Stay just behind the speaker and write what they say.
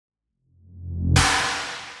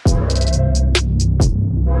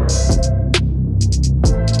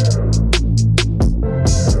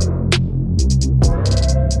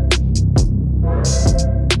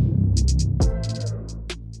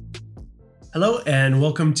Hello and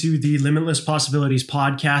welcome to the Limitless Possibilities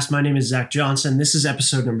podcast. My name is Zach Johnson. This is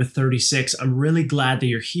episode number 36. I'm really glad that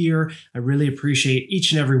you're here. I really appreciate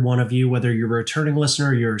each and every one of you, whether you're a returning listener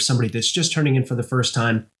or you're somebody that's just turning in for the first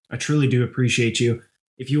time. I truly do appreciate you.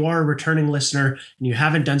 If you are a returning listener and you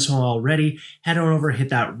haven't done so already, head on over, hit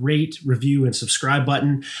that rate, review, and subscribe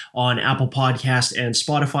button on Apple Podcast and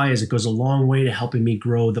Spotify, as it goes a long way to helping me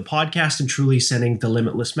grow the podcast and truly sending the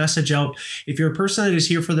Limitless message out. If you're a person that is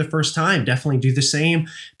here for the first time, definitely do the same.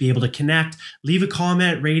 Be able to connect, leave a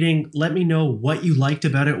comment, rating, let me know what you liked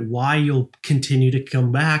about it, why you'll continue to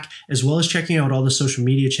come back, as well as checking out all the social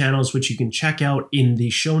media channels, which you can check out in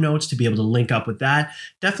the show notes to be able to link up with that.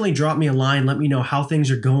 Definitely drop me a line. Let me know how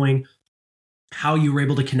things are going, how you were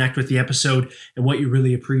able to connect with the episode, and what you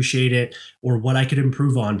really appreciate it or what I could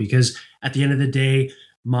improve on. Because at the end of the day,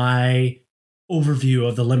 my overview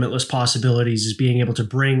of the Limitless Possibilities is being able to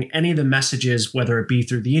bring any of the messages, whether it be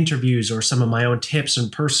through the interviews or some of my own tips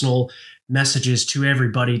and personal messages to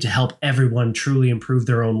everybody to help everyone truly improve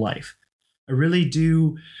their own life. I really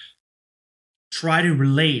do try to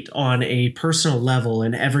relate on a personal level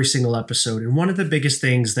in every single episode. And one of the biggest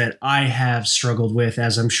things that I have struggled with,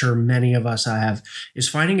 as I'm sure many of us have, is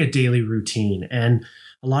finding a daily routine. And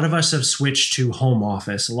a lot of us have switched to home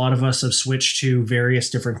office. A lot of us have switched to various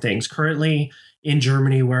different things. Currently in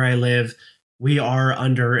Germany, where I live, we are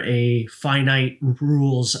under a finite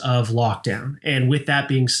rules of lockdown. And with that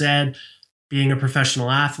being said, being a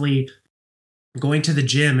professional athlete, going to the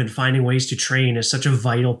gym and finding ways to train is such a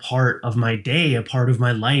vital part of my day, a part of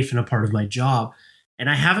my life, and a part of my job. And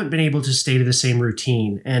I haven't been able to stay to the same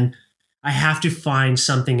routine, and I have to find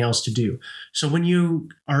something else to do. So when you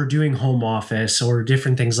are doing home office or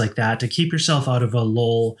different things like that, to keep yourself out of a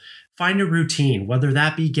lull, find a routine, whether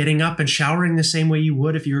that be getting up and showering the same way you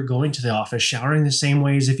would if you were going to the office, showering the same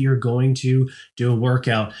way as if you're going to do a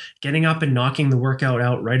workout, getting up and knocking the workout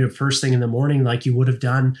out right at first thing in the morning like you would have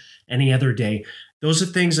done any other day. Those are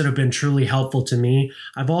things that have been truly helpful to me.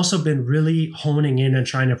 I've also been really honing in and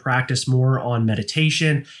trying to practice more on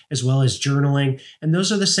meditation as well as journaling. And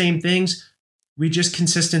those are the same things.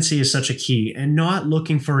 Consistency is such a key, and not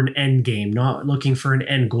looking for an end game, not looking for an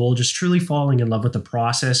end goal, just truly falling in love with the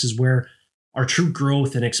process is where our true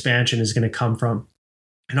growth and expansion is going to come from.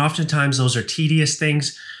 And oftentimes those are tedious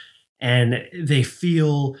things and they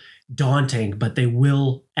feel daunting, but they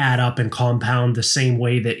will add up and compound the same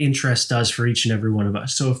way that interest does for each and every one of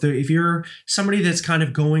us. So if you're somebody that's kind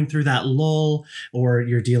of going through that lull, or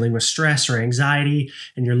you're dealing with stress or anxiety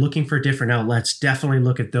and you're looking for different outlets, definitely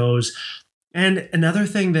look at those. And another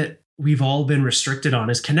thing that we've all been restricted on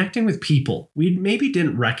is connecting with people. We maybe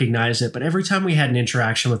didn't recognize it, but every time we had an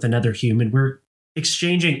interaction with another human, we're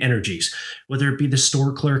exchanging energies, whether it be the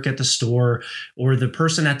store clerk at the store or the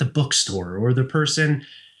person at the bookstore or the person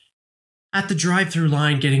at the drive-through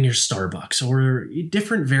line getting your Starbucks, or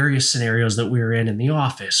different various scenarios that we're in the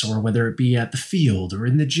office, or whether it be at the field or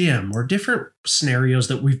in the gym, or different scenarios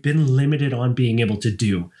that we've been limited on being able to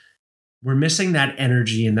do. We're missing that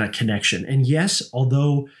energy and that connection. And yes,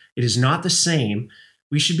 although it is not the same,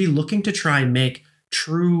 we should be looking to try and make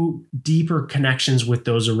true, deeper connections with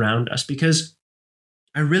those around us, because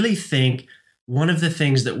I really think one of the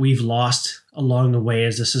things that we've lost along the way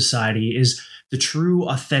as a society is the true,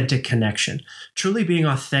 authentic connection, truly being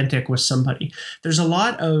authentic with somebody. There's a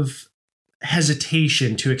lot of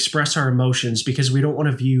hesitation to express our emotions because we don't want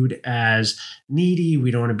to be viewed as needy. We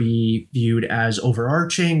don't want to be viewed as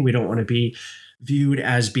overarching. We don't want to be viewed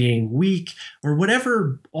as being weak, or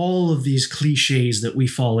whatever all of these cliches that we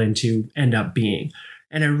fall into end up being.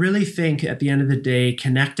 And I really think at the end of the day,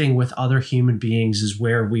 connecting with other human beings is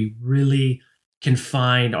where we really can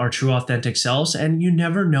find our true authentic selves. And you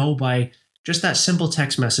never know, by just that simple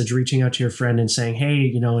text message, reaching out to your friend and saying,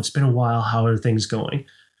 hey, it's been a while, how are things going?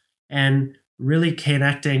 And really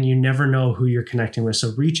connecting, you never know who you're connecting with.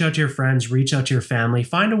 So reach out to your friends, reach out to your family,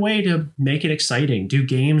 find a way to make it exciting. Do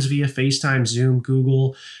games via FaceTime, Zoom,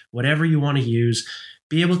 Google, whatever you want to use.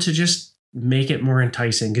 Be able to just make it more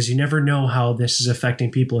enticing, because you never know how this is affecting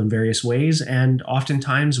people in various ways. And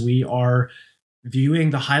oftentimes we are viewing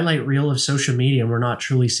the highlight reel of social media and we're not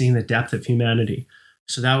truly seeing the depth of humanity.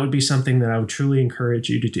 So that would be something that I would truly encourage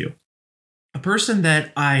you to do. A person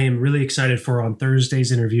that I am really excited for on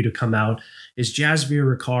Thursday's interview to come out is Jasveer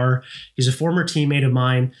Ricard. He's a former teammate of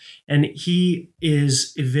mine, and he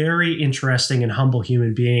is a very interesting and humble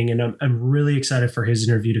human being. And I'm really excited for his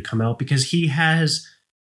interview to come out, because he has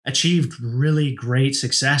achieved really great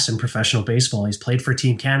success in professional baseball. He's played for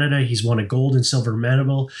Team Canada. He's won a gold and silver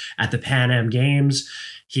medal at the Pan Am Games.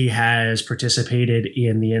 He has participated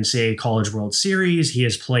in the NCAA College World Series. He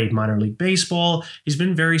has played minor league baseball. He's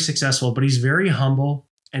been very successful, but he's very humble,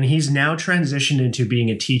 and he's now transitioned into being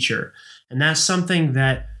a teacher. And that's something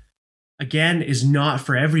that, again, is not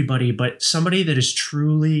for everybody, but somebody that is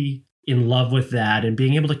truly in love with that and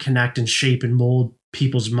being able to connect and shape and mold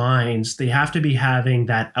people's minds, they have to be having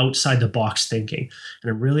that outside the box thinking. And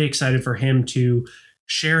I'm really excited for him to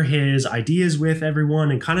share his ideas with everyone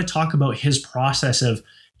and kind of talk about his process of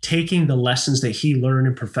taking the lessons that he learned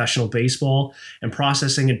in professional baseball and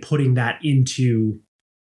processing and putting that into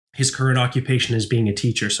his current occupation as being a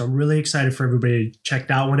teacher. So I'm really excited for everybody to check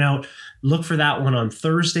that one out. Look for that one on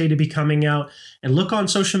Thursday to be coming out, and look on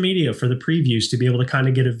social media for the previews to be able to kind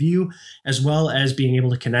of get a view, as well as being able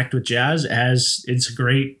to connect with Jazz, as it's a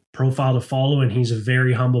great profile to follow and he's a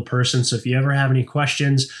very humble person. So if you ever have any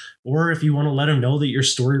questions, or if you want to let him know that your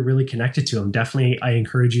story really connected to him, definitely I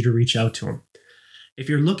encourage you to reach out to him. If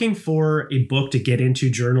you're looking for a book to get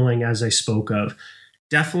into journaling, as I spoke of,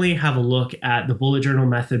 definitely have a look at The Bullet Journal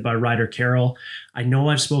Method by Ryder Carroll. I know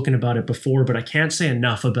I've spoken about it before, but I can't say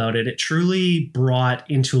enough about it. It truly brought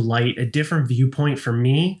into light a different viewpoint for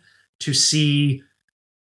me to see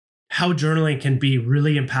how journaling can be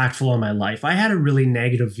really impactful on my life. I had a really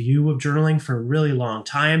negative view of journaling for a really long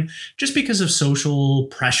time, just because of social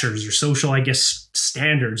pressures or social,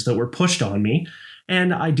 standards that were pushed on me.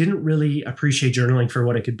 And I didn't really appreciate journaling for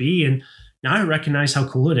what it could be. And now I recognize how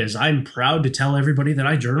cool it is. I'm proud to tell everybody that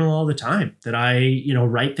I journal all the time, that I,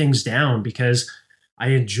 write things down, because I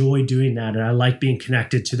enjoy doing that. And I like being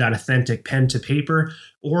connected to that authentic pen to paper.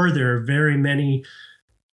 Or there are very many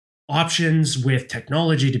options with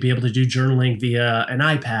technology to be able to do journaling via an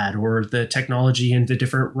iPad, or the technology in the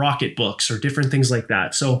different Rocket books or different things like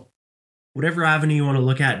that. So whatever avenue you want to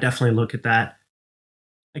look at, definitely look at that.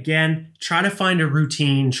 Again, try to find a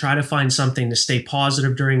routine, try to find something to stay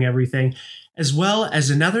positive during everything, as well as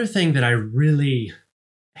another thing that I really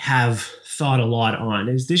have thought a lot on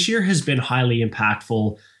is this year has been highly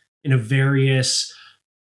impactful in a various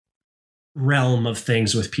realm of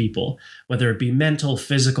things with people, whether it be mental,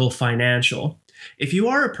 physical, financial. If you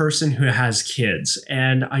are a person who has kids,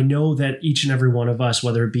 and I know that each and every one of us,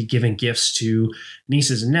 whether it be giving gifts to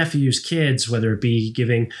nieces and nephews, kids, whether it be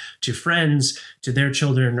giving to friends, to their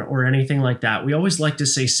children, or anything like that, we always like to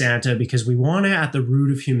say Santa because we want to, at the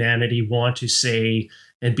root of humanity, want to say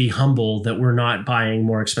and be humble that we're not buying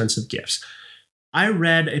more expensive gifts. I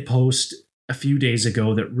read a post a few days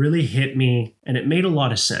ago that really hit me, and it made a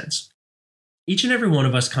lot of sense. Each and every one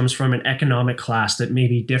of us comes from an economic class that may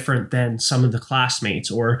be different than some of the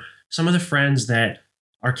classmates or some of the friends that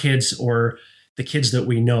our kids or the kids that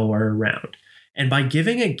we know are around. And by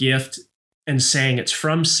giving a gift and saying it's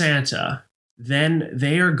from Santa, then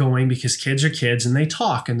they are going, because kids are kids and they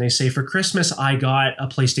talk and they say, for Christmas, I got a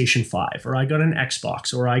PlayStation 5, or I got an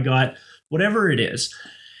Xbox, or I got whatever it is.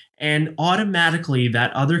 And automatically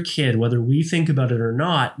that other kid, whether we think about it or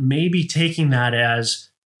not, may be taking that as,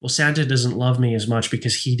 well, Santa doesn't love me as much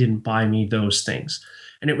because he didn't buy me those things.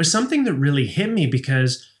 And it was something that really hit me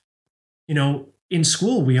because, in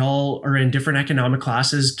school, we all are in different economic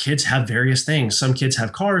classes. Kids have various things. Some kids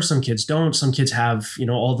have cars, some kids don't. Some kids have,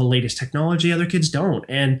 all the latest technology, other kids don't.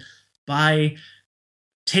 And by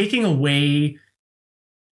taking away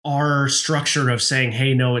our structure of saying,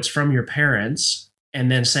 hey, no, it's from your parents, and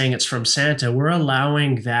then saying it's from Santa, we're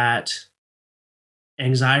allowing that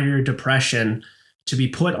anxiety or depression to be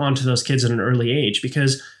put onto those kids at an early age,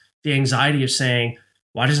 because the anxiety of saying,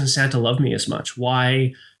 why doesn't Santa love me as much?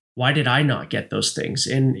 Why did I not get those things?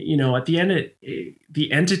 And, at the end,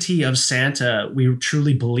 the entity of Santa, we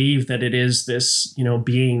truly believe that it is this,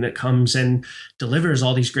 being that comes and delivers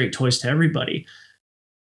all these great toys to everybody.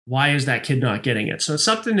 Why is that kid not getting it? So it's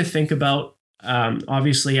something to think about.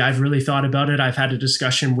 Obviously, I've really thought about it. I've had a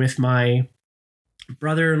discussion with my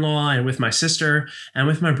brother-in-law and with my sister and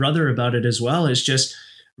with my brother about it as well, is just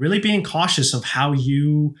really being cautious of how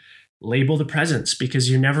you label the presents, because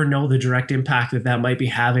you never know the direct impact that might be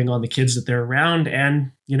having on the kids that they're around.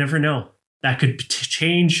 And you never know, that could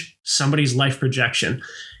change somebody's life projection.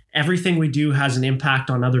 Everything we do has an impact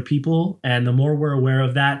on other people. And the more we're aware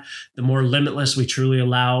of that, the more limitless we truly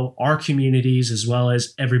allow our communities as well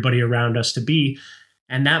as everybody around us to be.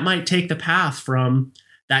 And that might take the path from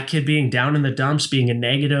that kid being down in the dumps, being a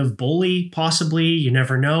negative bully, possibly, you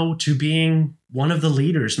never know, to being one of the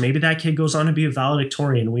leaders. Maybe that kid goes on to be a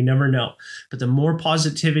valedictorian. We never know. But the more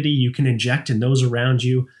positivity you can inject in those around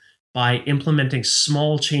you by implementing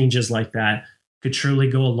small changes like that, could truly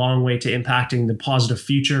go a long way to impacting the positive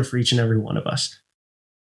future for each and every one of us.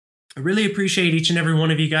 I really appreciate each and every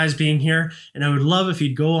one of you guys being here, and I would love if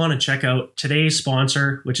you'd go on and check out today's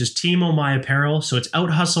sponsor, which is Timo My Apparel. So it's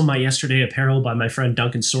Out Hustle My Yesterday Apparel by my friend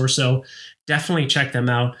Duncan Sorso. Definitely check them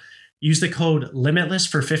out. Use the code Limitless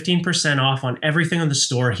for 15% off on everything on the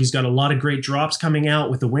store. He's got a lot of great drops coming out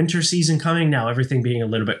with the winter season coming, now everything being a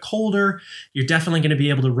little bit colder. You're definitely going to be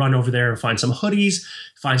able to run over there and find some hoodies,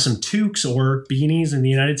 find some toques or beanies in the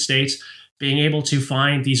United States, being able to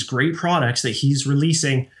find these great products that he's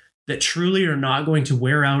releasing that truly are not going to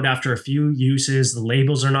wear out after a few uses. The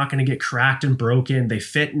labels are not going to get cracked and broken. They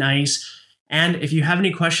fit nice. And if you have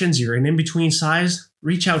any questions, you're an in-between size,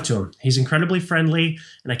 reach out to him. He's incredibly friendly,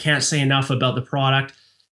 and I can't say enough about the product.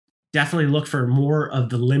 Definitely look for more of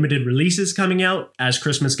the limited releases coming out as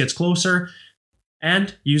Christmas gets closer.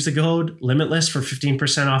 And use the code Limitless for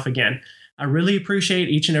 15% off again. I really appreciate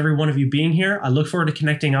each and every one of you being here. I look forward to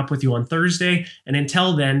connecting up with you on Thursday. And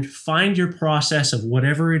until then, find your process of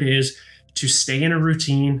whatever it is to stay in a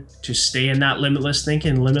routine, to stay in that limitless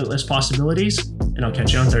thinking, limitless possibilities. And I'll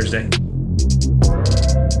catch you on Thursday.